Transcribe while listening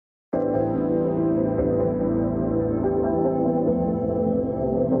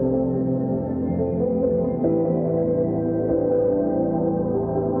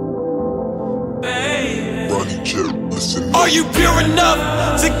Are you pure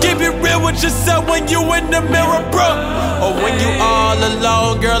enough to keep it real with yourself when you in the mirror, bro? Or when you all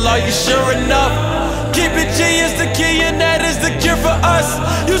alone, girl, are you sure enough? Keep it G is the key and that is the cure for us.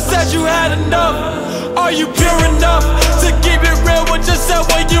 You said you had enough. Are you pure enough to keep it real with yourself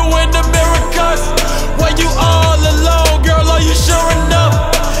when you in the mirror? Cause when you all alone, girl, are you sure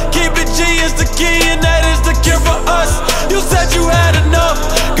enough? Keep it G is the key and that is the cure for us. You said you had enough.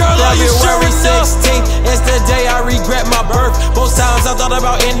 Girl, are you sure enough? 16th, it's the day I regret my birth. Both times I thought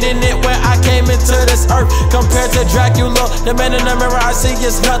about ending it when I came into this earth. Compared to Dracula, the man in the mirror I see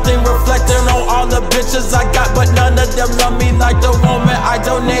is nothing. Reflecting on all the bitches I got, but none of them love me like the woman I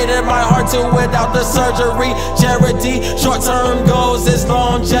donated my heart to without the surgery. Charity, short-term goals is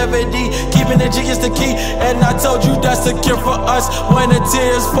longevity. Keeping it G is the key, and I told you that's the cure for us. When the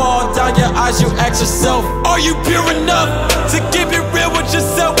tears fall down your eyes, you ask yourself, are you pure enough to keep it real with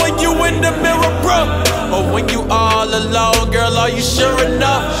yourself when you in the mirror, bro? Or when you all alone, girl, are you sure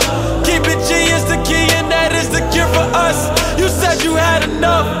enough? Keep it G is the key and that is the cure for us. You said you had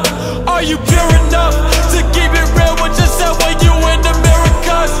enough. Are you pure enough to keep it real with yourself when you in the mirror?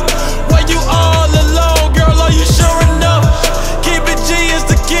 Cause when you all alone, girl, are you sure enough? Keep it G is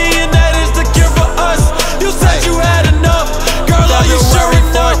the key and that is the cure for us. You said you had enough. Girl, are you sure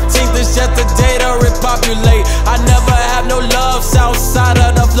enough? 14th is just a day to repopulate. I never have no love south side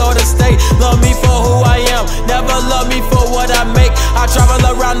of the Florida state. Love me for who I am, never love me for what I make. I travel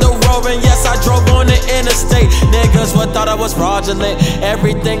around the road and yes, I drove on the interstate. Niggas would thought I was fraudulent.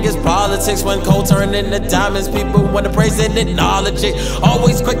 Everything is politics. When cold turn into diamonds, people want to praise it, acknowledge it.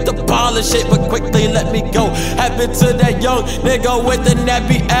 Always quick to polish it, but quickly let me go. Happened to that young nigga with the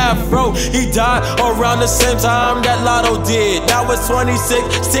nappy afro. He died around the same time that Lotto did. Now it's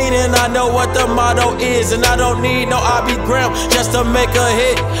 2016 and I know what the motto is. And I don't need no IB gram just to make a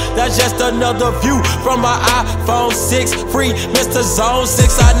hit. That's just another view from my iPhone 6. Free Mr. Zone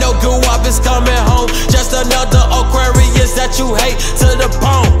 6. I know Guap is coming home. Just another Aquarius that you hate to the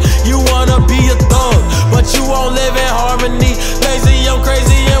bone. You wanna be a thug, but you won't live in harmony. Lazy, I'm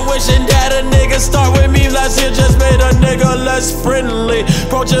crazy and wishing that a nigga start with me. Last year just made a nigga less friendly.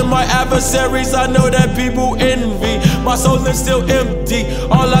 Approaching my adversaries, I know that people envy. My soul is still empty.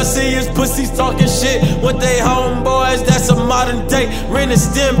 All I see is pussies talking shit with they homeboys. That's a modern day Ren and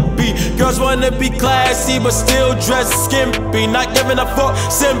Stimpy. Girls wanna be classy but still dress skimpy. Not giving a fuck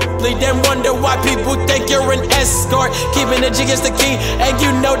simply, then wonder why people think you're an escort. Keeping the G is the key, and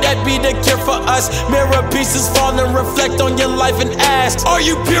you know that be the cure for us. Mirror pieces fall and reflect on your life and ask, are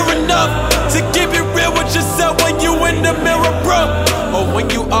you pure enough to keep it real with yourself when you in the mirror, bro? Or when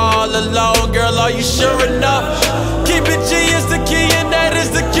you all alone, girl, are you sure enough? Keep it G is the key and that is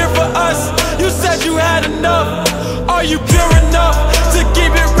the cure for us. You said you had enough. Are you pure enough